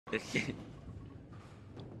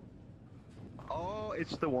Oh,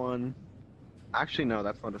 it's the one. Actually, no,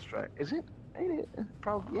 that's not a strike. Is it? Ain't it?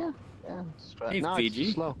 Probably, yeah. Yeah, strike. Hey, No, Fiji.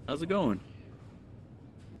 it's slow. How's it going?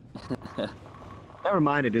 Never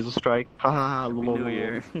mind, it is a strike. Haha, New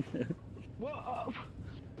Year. Whoa!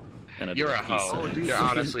 You're a hoe. Oh, dude. You're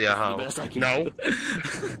honestly a hoe. No.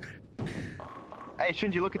 Hey,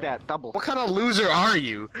 Shinji, look at that. Double. What kind of loser are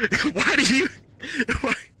you? Why do you...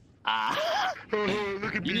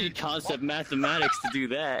 Look at you need concept mathematics to do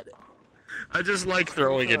that. I just like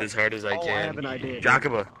throwing it as hard as I can. I have an idea.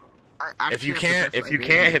 Jakkuba, if you can't hit it,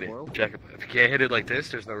 Jakkuba, if you can't hit it like this,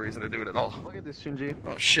 there's no reason to do it at all. Look at this, Shinji.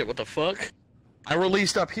 Oh shit, what the fuck? I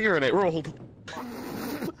released up here and it rolled.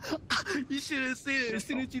 You should have seen it. As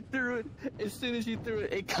soon as you threw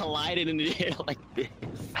it, it collided in the air like this.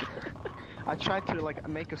 I tried to like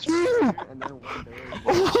make a strike and then one day.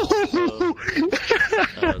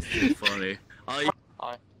 That was too funny.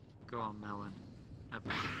 Go on, Melon.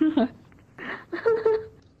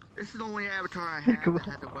 This is the only avatar I have that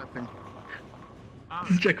had the weapon.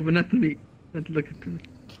 Jakkuba, not to me. Not to look at me.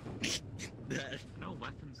 No,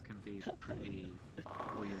 weapons can be pretty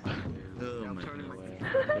weird to do. Oh my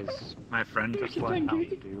Because my friend just learned how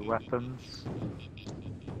to do weapons.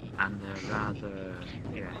 And they're rather,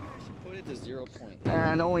 yeah. Put it to 0 point.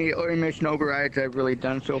 And only mission overrides I've really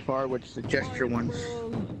done so far, which is the gesture ones.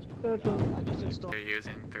 They're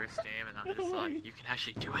using their Steam and I'm just like, you can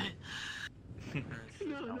actually do it?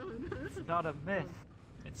 It's not a myth.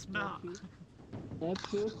 It's not. I'm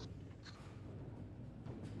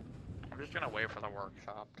just gonna wait for the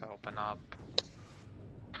workshop to open up.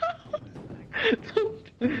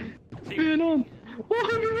 Unity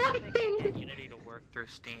to work through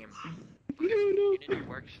Steam. Unity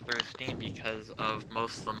works through Steam because of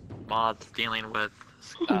most of the mods dealing with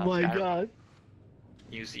Oh my god.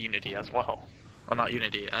 use Unity as well. Well, not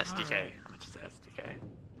Unity, SDK. I meant to say SDK.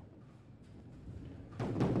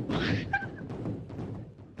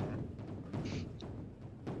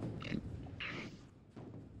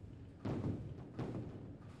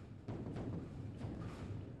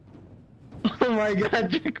 Oh my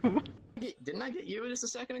god, Jakkuba. Didn't I get you just a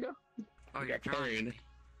second ago? Oh, you're trying.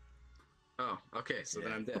 Oh, okay, so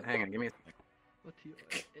then I'm dead. Hang on, give me a second. What do you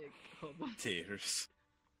Tears.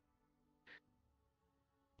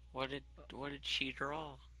 What did she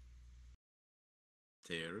draw?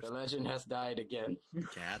 Tears. The legend has died again.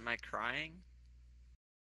 Cat. Am I crying?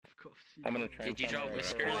 I'm gonna try. Did you draw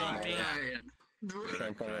whiskers on me? Try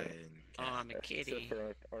and find it. Oh, I'm a kitty.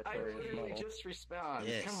 I literally just respawned.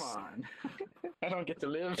 Yes. Come on. I don't get to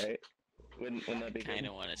live. Okay. Wouldn't that be Kinda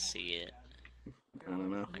good? wanna see it. I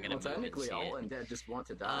don't know. I'm gonna Well, move and technically, see all it. undead just want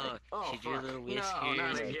to die. Oh, she drew fuck. little No, whiskers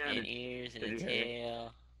not and again. ears and a Did you hear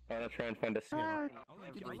tail. I wanna try and find a scene.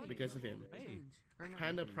 Because of him.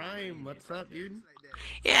 Panda Prime, what's up, dude?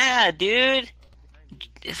 Yeah, dude.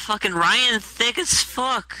 Fucking Ryan thick as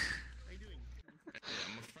fuck.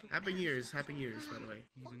 Happy years, by the way.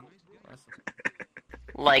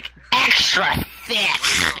 Like extra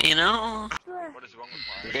thick, you know? What is wrong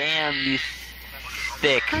with Damn, you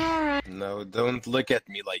thick. No, don't look at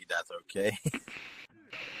me like that, okay?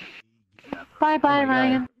 Bye bye,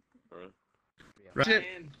 Ryan.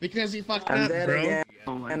 Ryan, because he fucked I'm up, dead bro. again.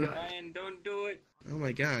 Oh my god. Ryan, don't do it. Oh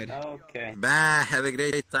my god. Okay. Bye, have a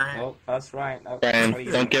great time. Oh, that's right. Okay.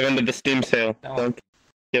 Brian, don't give in to the Steam sale. No. Don't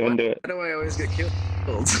give in to it. Why do I always get killed?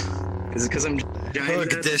 Is it because I'm giant?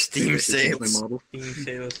 Look at this Steam sales. Team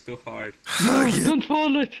sales too hard. Don't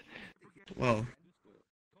fall it! Whoa.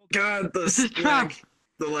 God, the lag.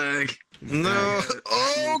 The lag. No.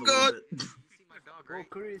 Oh god.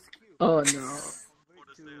 Oh no.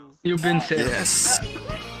 You've been saved. Yes.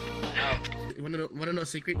 You wanna know a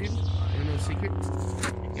secret, dude? Wanna know a secret?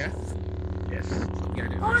 Yeah? Yes. Yeah,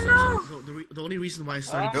 dude. Oh, no! So, the only reason why I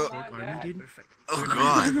started the Fork Army, dude. Oh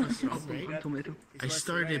god. Tomato. I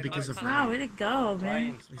started it because of Wow, way to go,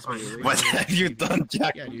 man. What have you done,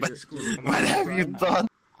 Jack? Yeah, dude, it's cool. What have you done?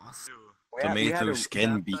 We had Tomatoes a can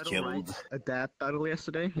dad be battle, killed. right? A dad battle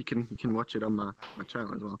yesterday. You can watch it on my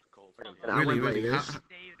channel as well. And I Really, went like really? this.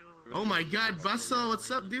 Oh my god, Busso, what's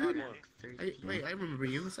up, dude? Wait, I remember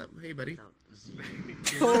you. What's up? Hey, buddy.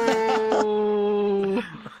 Oh!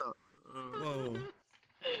 Whoa.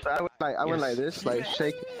 So I went like this, like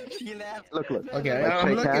shake. Look. Okay, Like, I'm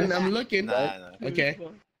shake looking. hands. I'm looking. Okay.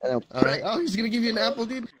 And All right. Oh, he's gonna give you an apple,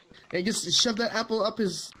 dude. Hey, just shove that apple up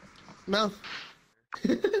his mouth.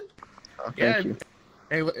 Oh, Yeah. thank you.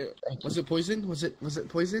 Hey, was it poison? Was it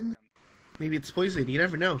poison? Maybe it's poison. You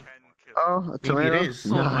never know. Oh, a Maybe tomato? it is.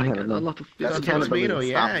 No, Oh my no, god, no. a lot of That's tomato. cannibalism.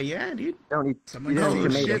 Yeah, Stop. yeah, dude. Don't eat, Someone you don't eat oh,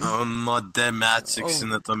 tomatoes. shit. Oh, not the Matrix Oh.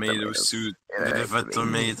 in a tomato Tomatoes. suit. Yeah, Bit of a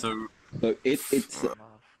tomatoes. tomato. Look, it's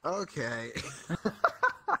Okay.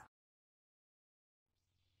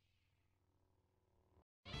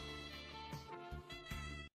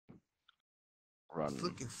 Run. It's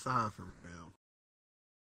looking soft for real.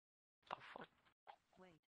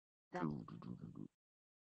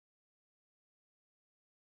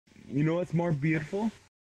 You know what's more beautiful?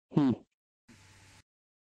 Hmm.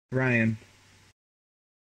 Ryan.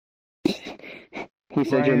 He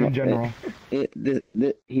said Ryan you're in general.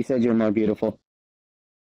 He said you're more beautiful.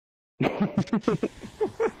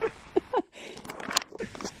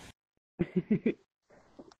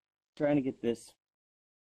 Trying to get this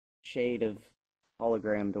shade of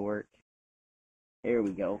hologram to work. Here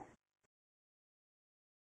we go.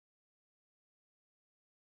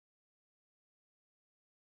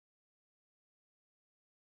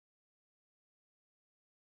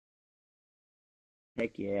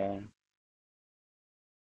 Heck yeah.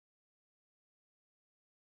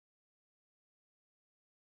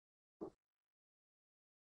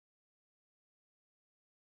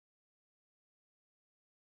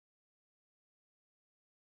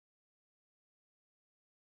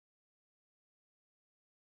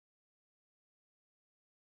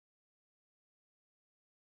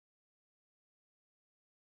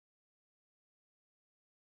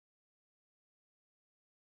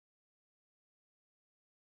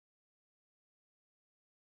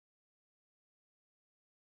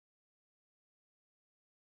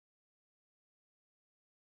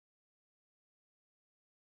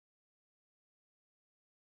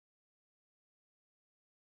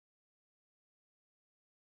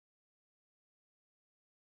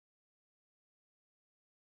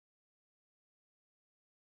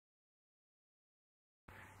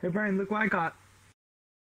 Hey Brian, look what I got.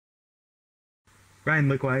 Brian,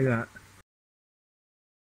 look what I got.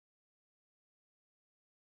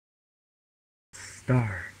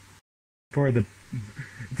 Star. For the...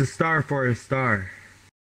 It's a star for a star.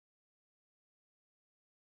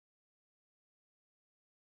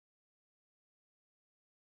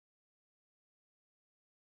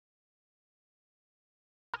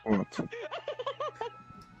 What?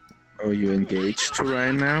 Oh, you engaged to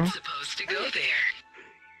Ryan now? Supposed to go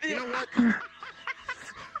there. You know what?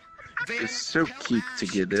 You're so cute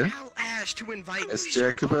together. Tell Ash to invite As me.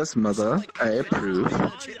 Jakkuba's mother, I approve.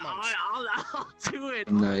 I'll do it.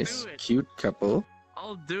 Nice, cute couple.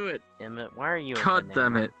 I'll do it. Damn it, why are you God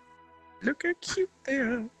damn it. Look how cute they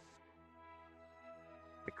are.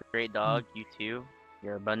 A great dog, you too.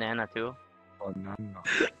 You're a banana too. Banana.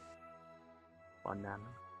 Banana.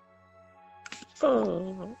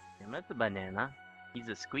 Oh. Damn, that's a banana. He's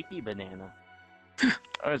a squeaky banana.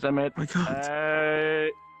 Alright, Emmett. My God.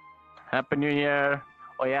 Hey. Happy New Year.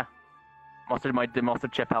 Oh yeah. Master the Master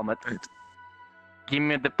Chip helmet. Right. Give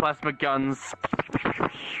me the plasma guns.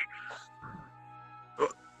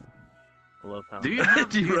 Hello, pal. Do you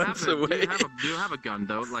have, He do you runs have a, away. do you have a gun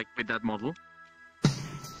though, like with that model?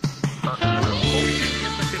 I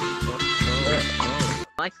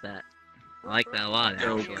like that. I like that a lot.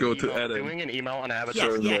 Yo, actually. go to Adam. Doing an email on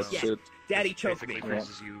Avatar. Yes, yes, yes. Shit. Daddy choked me. Basically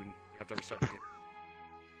freezes you and you have to restart the game.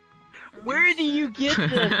 Where do you get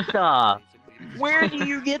this stuff? Where do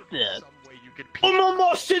you get this? Some way you could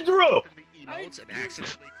Omomo Sidro! emotes and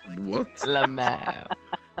accidentally What? Lamau.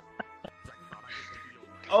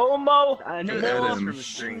 Omo Adam,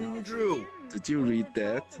 Sidro! did you read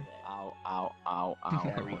that? Ow, ow, ow, ow. Ow,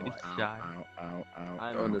 ow, ow.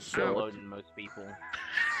 I'm On the show. loading most people.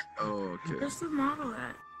 Oh, okay. Where's the model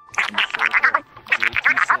at? On the show.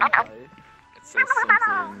 JT-senpai. It says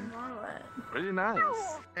something Model at? really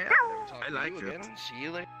nice. I like it. See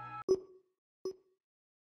you later.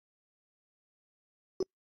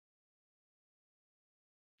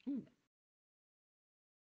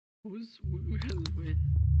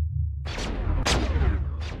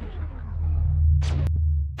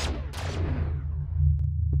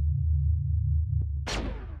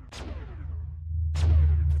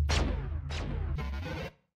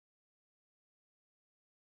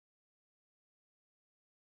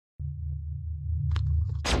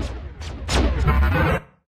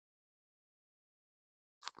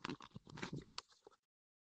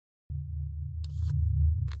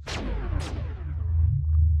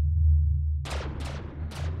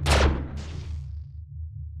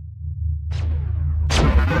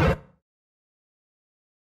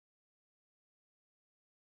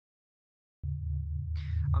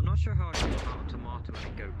 I'm not sure how I feel about a tomato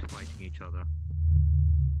and a goat fighting each other.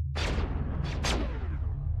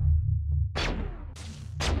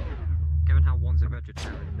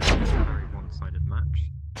 vegetarian. This is a very one-sided match.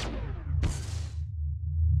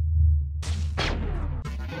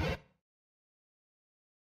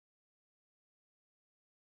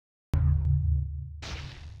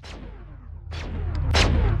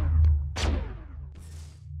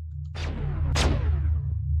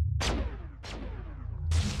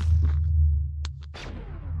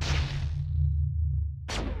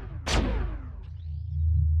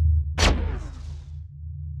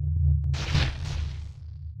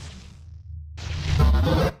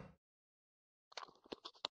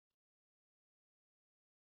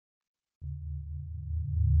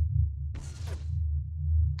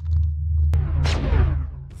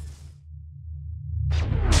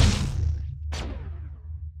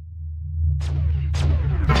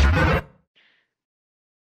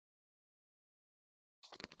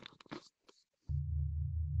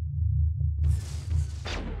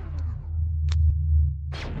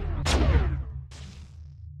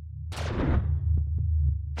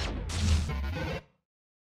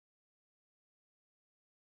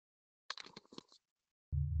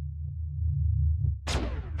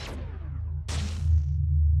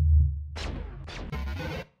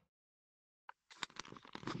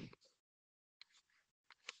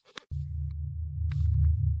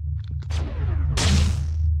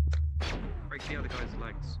 Break the other guy's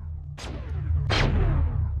legs.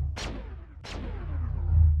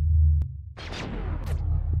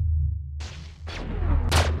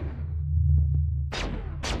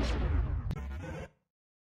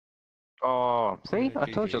 Oh, see?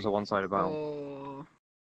 I told you it was a one-sided battle. Oh.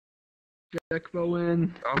 Jakkuba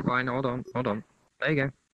win. Oh, fine. Hold on. There you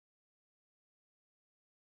go.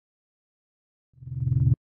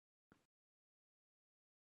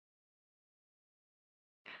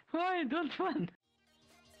 Why? Don't fun.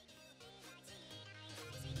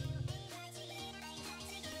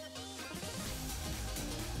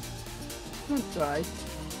 That's right.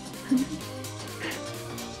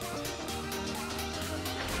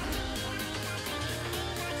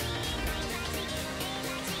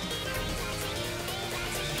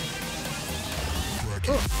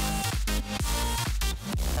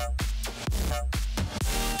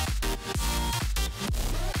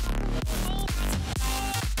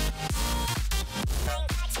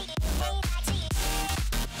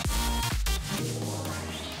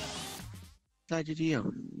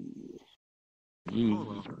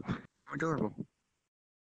 Adorable.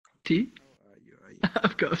 Tea?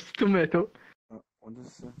 Of course, tomato. What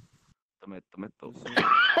is tomato?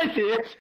 I see it.